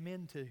say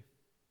amen to,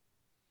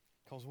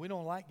 because we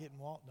don't like getting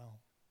walked on.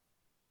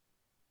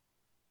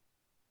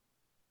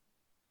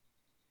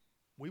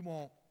 We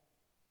want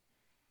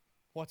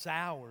what's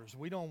ours.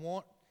 We don't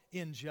want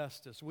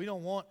injustice. We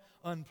don't want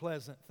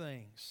unpleasant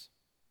things.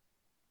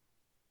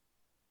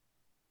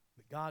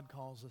 But God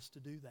calls us to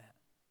do that.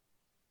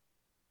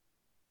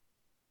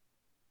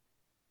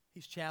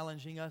 He's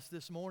challenging us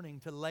this morning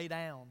to lay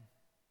down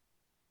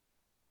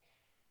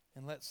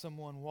and let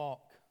someone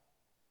walk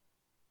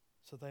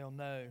so they'll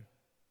know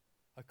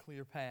a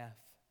clear path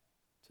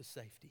to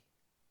safety.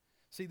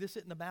 See, this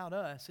isn't about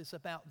us. It's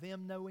about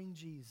them knowing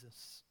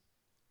Jesus.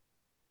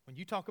 When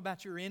you talk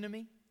about your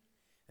enemy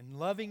and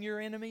loving your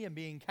enemy and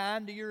being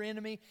kind to your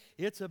enemy,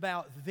 it's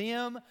about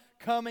them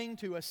coming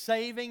to a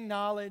saving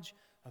knowledge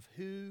of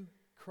who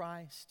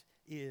Christ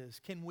is.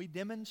 Can we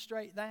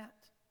demonstrate that?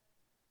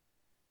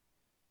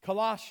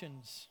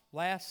 Colossians,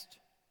 last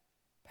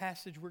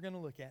passage we're going to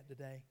look at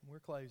today. We're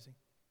closing.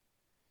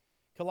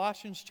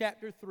 Colossians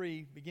chapter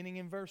 3, beginning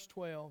in verse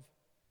 12,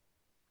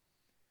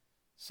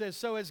 says,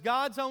 "So as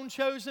God's own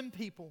chosen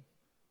people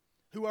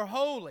who are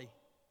holy,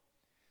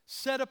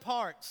 set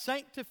apart,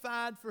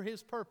 sanctified for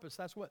His purpose."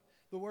 That's what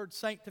the word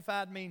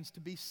sanctified means, to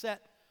be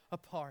set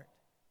apart.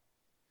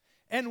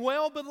 "And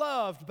well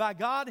beloved by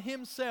God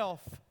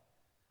Himself."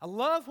 I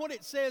love what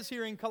it says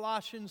here in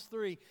Colossians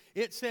 3.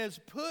 It says,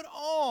 "Put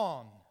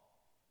on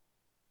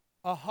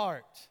a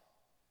heart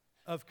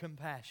of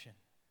compassion,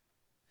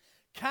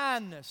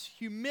 kindness,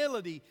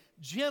 humility,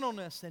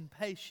 gentleness, and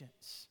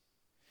patience,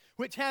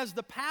 which has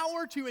the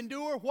power to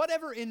endure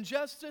whatever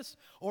injustice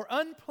or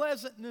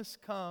unpleasantness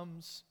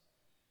comes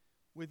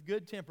with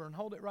good temper." And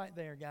hold it right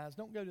there, guys.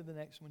 Don't go to the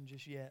next one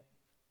just yet.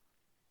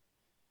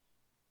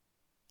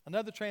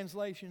 Another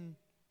translation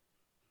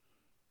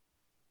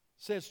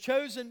says,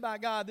 "Chosen by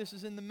God," this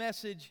is in the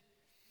Message,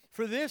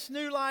 "for this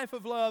new life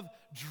of love,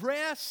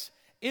 dress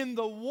in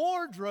the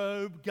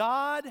wardrobe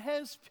God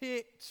has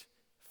picked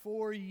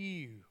for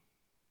you.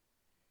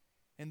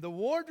 And the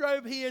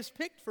wardrobe He has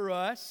picked for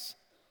us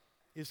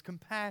is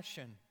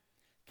compassion,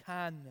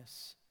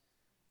 kindness,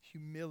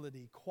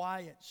 humility,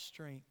 quiet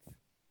strength,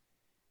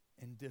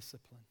 and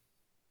discipline.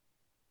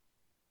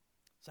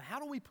 So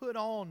how do we put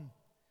on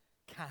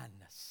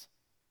kindness?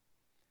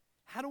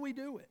 How do we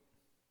do it?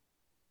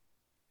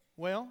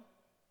 Well,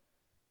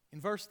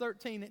 in verse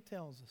 13 it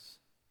tells us,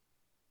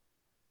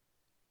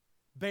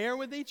 bear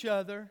with each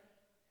other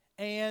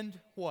and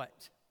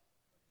what?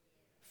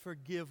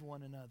 Forgive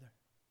one another.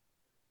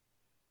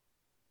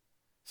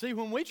 See,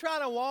 when we try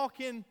to walk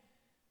in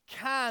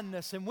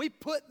kindness and we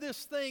put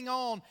this thing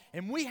on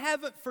and we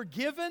haven't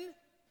forgiven,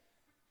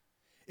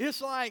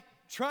 it's like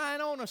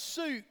trying on a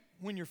suit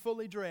when you're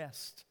fully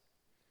dressed.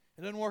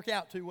 It doesn't work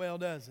out too well,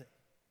 does it?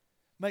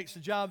 Makes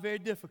the job very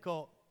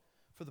difficult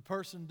for the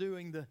person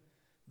doing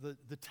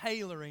the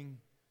tailoring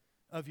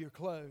of your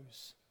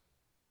clothes.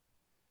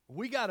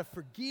 We got to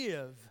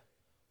forgive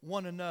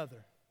one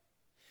another.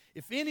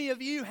 If any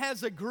of you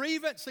has a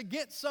grievance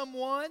against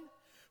someone,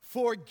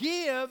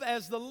 forgive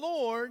as the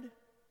Lord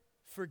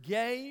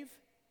forgave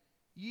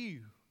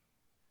you.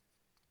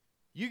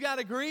 You got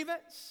a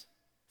grievance?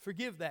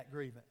 Forgive that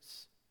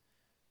grievance.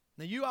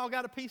 Now, you all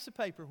got a piece of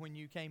paper when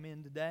you came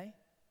in today.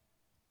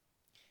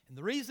 And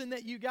the reason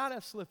that you got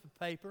a slip of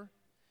paper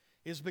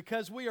is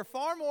because we are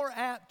far more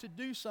apt to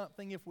do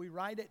something if we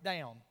write it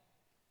down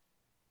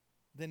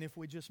than if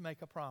we just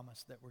make a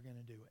promise that we're going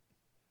to do it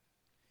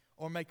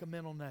or make a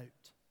mental note.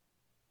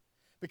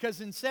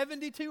 Because in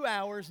 72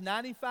 hours,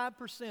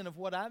 95% of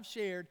what I've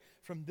shared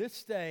from this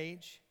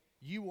stage,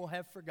 you will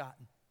have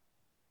forgotten.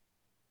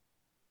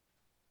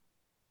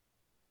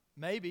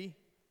 Maybe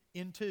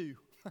in 2.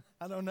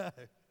 I don't know.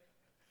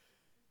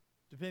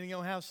 Depending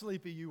on how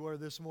sleepy you were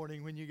this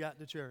morning when you got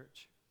to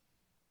church.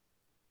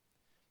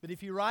 But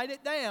if you write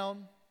it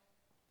down,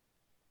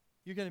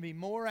 you're going to be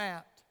more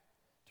apt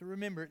to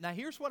remember it. Now,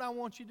 here's what I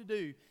want you to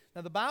do.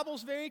 Now, the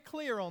Bible's very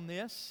clear on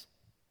this.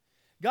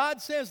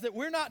 God says that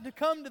we're not to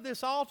come to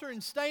this altar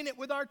and stain it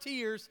with our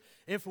tears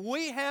if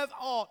we have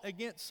aught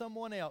against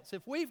someone else,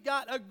 if we've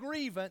got a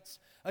grievance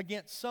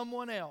against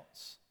someone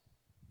else.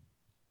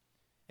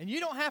 And you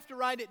don't have to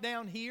write it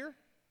down here.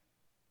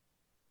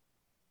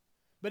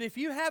 But if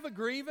you have a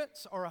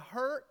grievance or a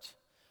hurt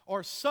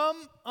or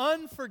some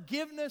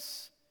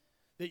unforgiveness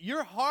that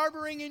you're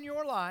harboring in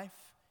your life,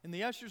 and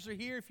the ushers are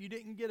here if you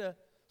didn't get a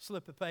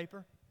slip of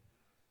paper,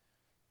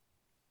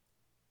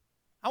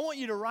 I want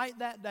you to write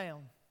that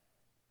down.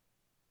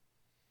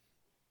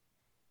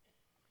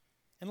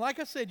 And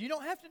like I said, you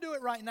don't have to do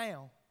it right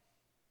now,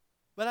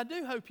 but I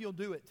do hope you'll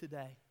do it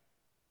today.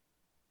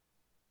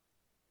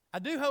 I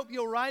do hope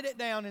you'll write it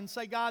down and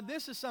say, God,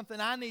 this is something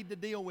I need to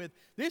deal with.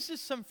 This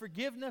is some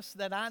forgiveness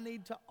that I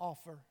need to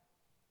offer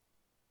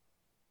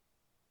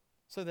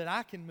so that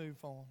I can move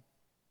on,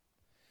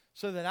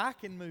 so that I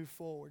can move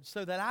forward,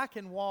 so that I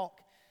can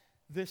walk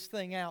this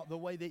thing out the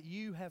way that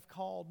you have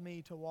called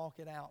me to walk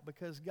it out.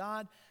 Because,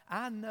 God,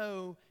 I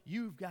know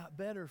you've got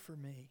better for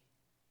me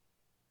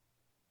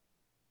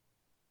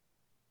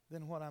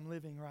than what I'm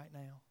living right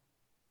now.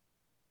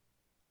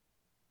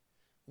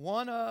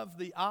 One of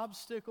the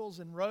obstacles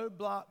and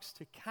roadblocks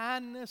to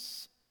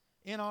kindness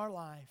in our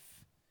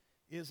life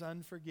is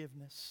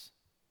unforgiveness.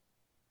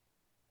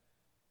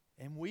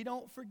 And we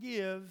don't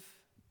forgive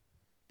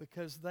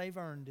because they've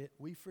earned it.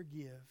 We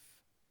forgive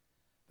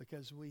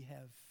because we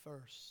have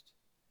first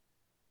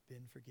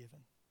been forgiven.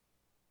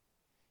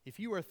 If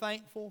you are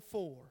thankful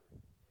for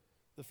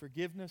the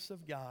forgiveness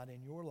of God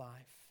in your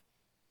life,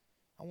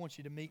 I want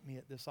you to meet me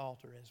at this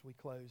altar as we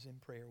close in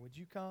prayer. Would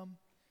you come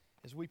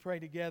as we pray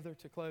together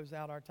to close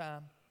out our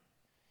time?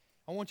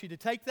 I want you to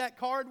take that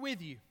card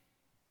with you.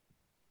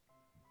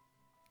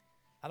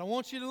 I don't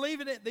want you to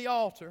leave it at the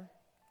altar.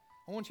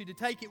 I want you to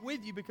take it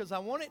with you because I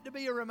want it to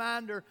be a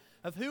reminder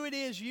of who it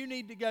is you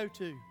need to go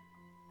to,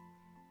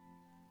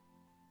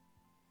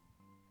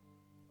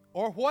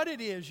 or what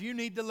it is you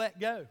need to let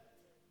go.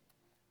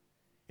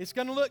 It's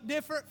going to look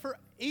different for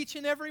each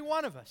and every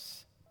one of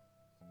us.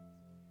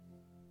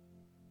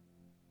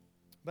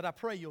 But I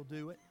pray you'll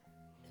do it.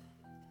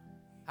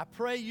 I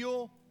pray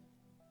you'll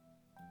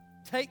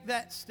take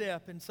that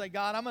step and say,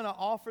 God, I'm going to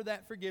offer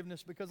that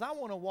forgiveness because I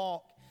want to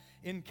walk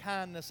in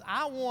kindness.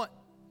 I want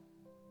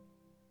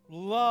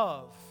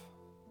love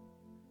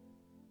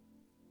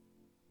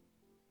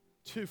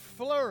to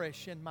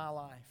flourish in my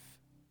life.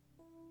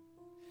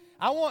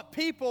 I want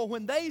people,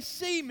 when they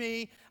see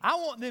me, I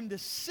want them to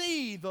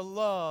see the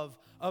love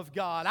of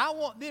God. I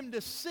want them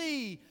to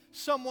see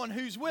someone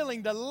who's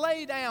willing to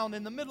lay down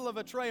in the middle of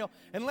a trail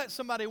and let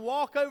somebody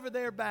walk over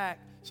their back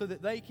so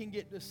that they can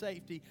get to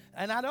safety.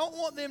 And I don't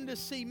want them to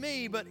see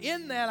me, but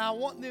in that I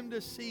want them to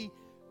see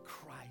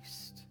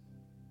Christ.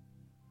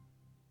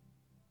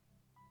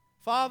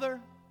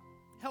 Father,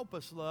 help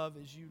us love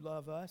as you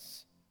love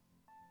us.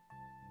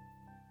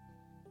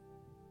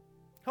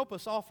 Help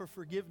us offer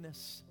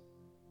forgiveness.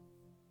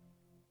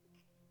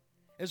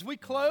 As we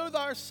clothe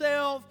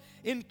ourselves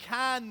in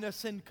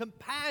kindness and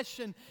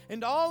compassion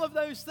and all of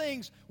those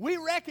things, we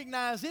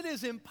recognize it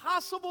is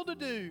impossible to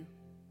do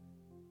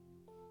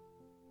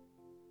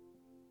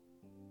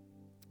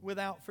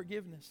without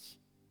forgiveness.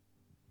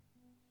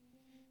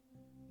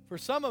 For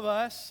some of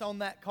us, on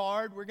that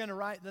card, we're going to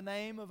write the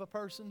name of a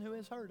person who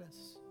has hurt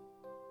us.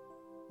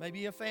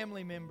 Maybe a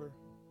family member.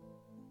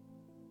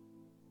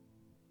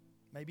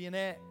 Maybe an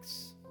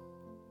ex.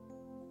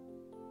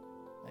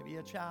 Maybe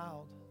a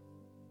child.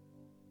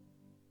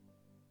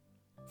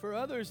 For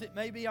others, it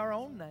may be our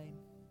own name.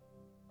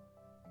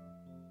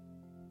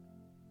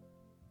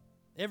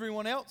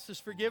 Everyone else has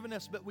forgiven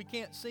us, but we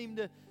can't seem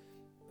to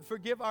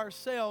forgive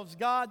ourselves.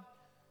 God,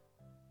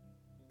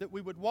 that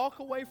we would walk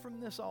away from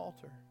this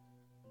altar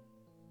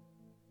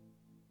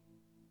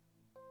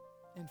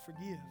and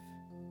forgive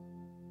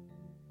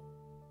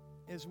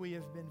as we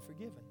have been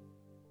forgiven.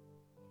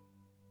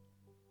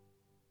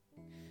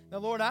 Now,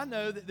 Lord, I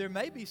know that there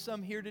may be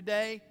some here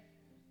today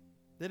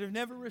that have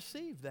never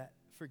received that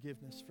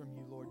forgiveness from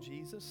you, Lord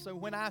Jesus. So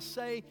when I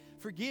say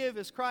forgive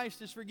as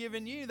Christ has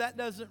forgiven you, that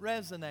doesn't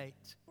resonate.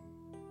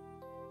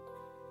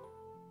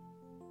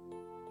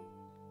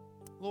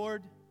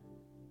 Lord,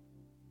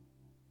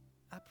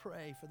 I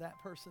pray for that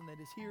person that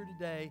is here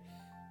today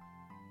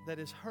that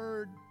has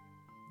heard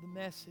the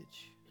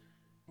message,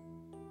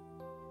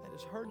 that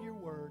has heard your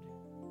word,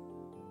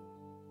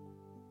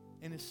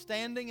 and is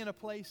standing in a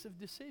place of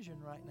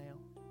decision right now.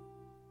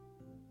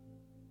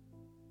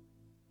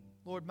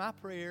 Lord, my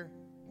prayer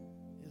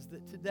is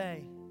that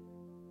today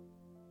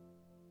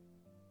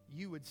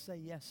you would say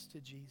yes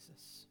to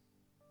Jesus.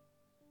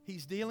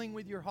 He's dealing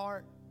with your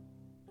heart.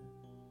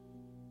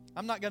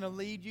 I'm not going to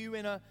lead you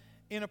in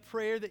a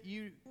prayer that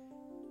you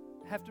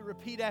have to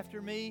repeat after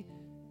me,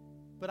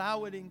 but I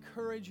would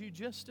encourage you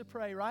just to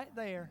pray right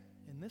there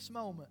in this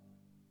moment,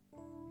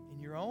 in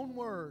your own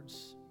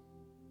words,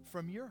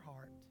 from your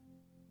heart.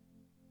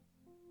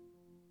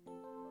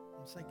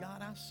 And say,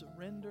 God, I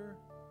surrender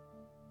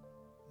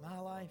my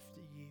life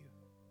to you.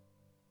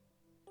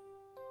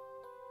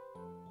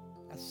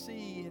 I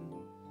see in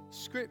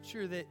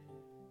Scripture that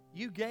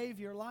you gave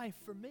your life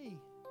for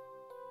me.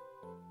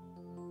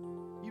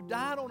 You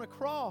died on a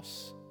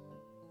cross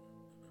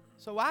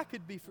so I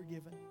could be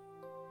forgiven.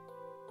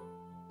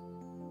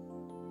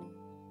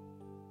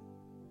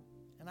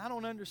 And I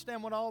don't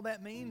understand what all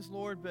that means,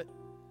 Lord, but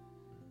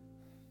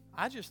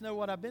I just know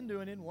what I've been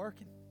doing isn't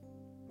working.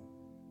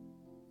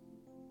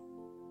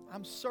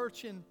 I'm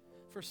searching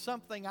for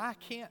something I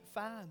can't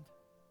find.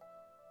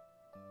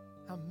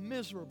 I'm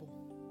miserable.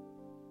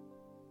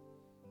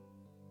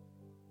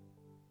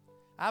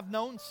 I've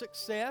known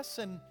success,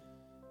 and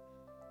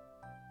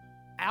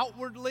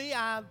outwardly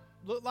I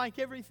look like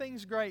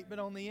everything's great, but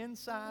on the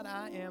inside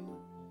I am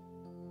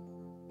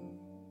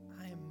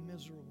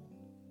miserable.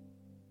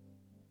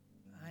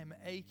 I am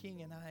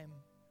aching and I am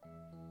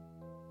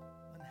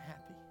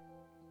unhappy.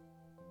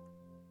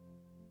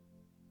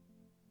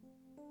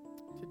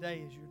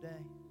 Today is your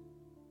day.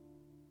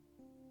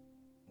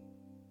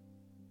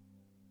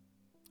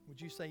 Would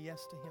you say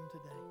yes to Him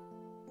today?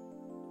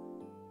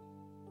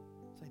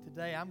 Say,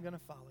 today I'm going to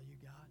follow you,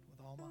 God, with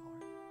all my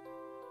heart.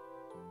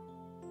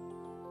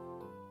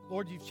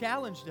 Lord, you've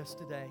challenged us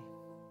today.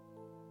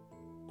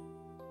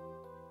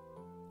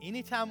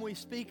 Anytime we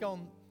speak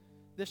on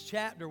this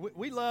chapter,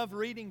 we love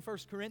reading 1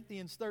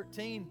 Corinthians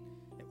 13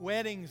 at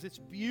weddings. It's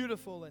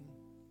beautiful and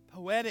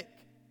poetic.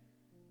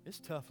 It's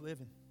tough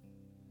living.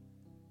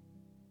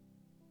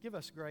 Give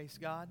us grace,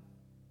 God,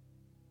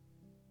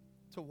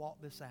 to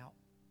walk this out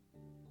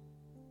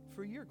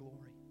for your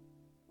glory,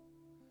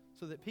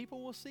 so that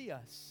people will see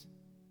us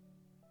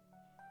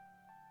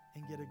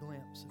and get a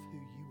glimpse of who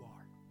you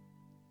are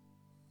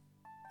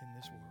in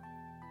this world.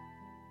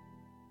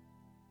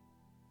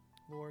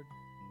 Lord,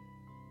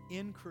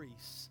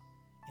 increase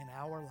in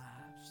our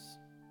lives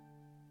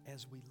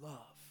as we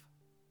love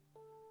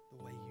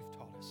the way you've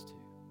taught us to.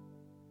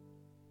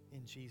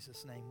 In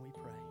Jesus' name we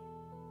pray.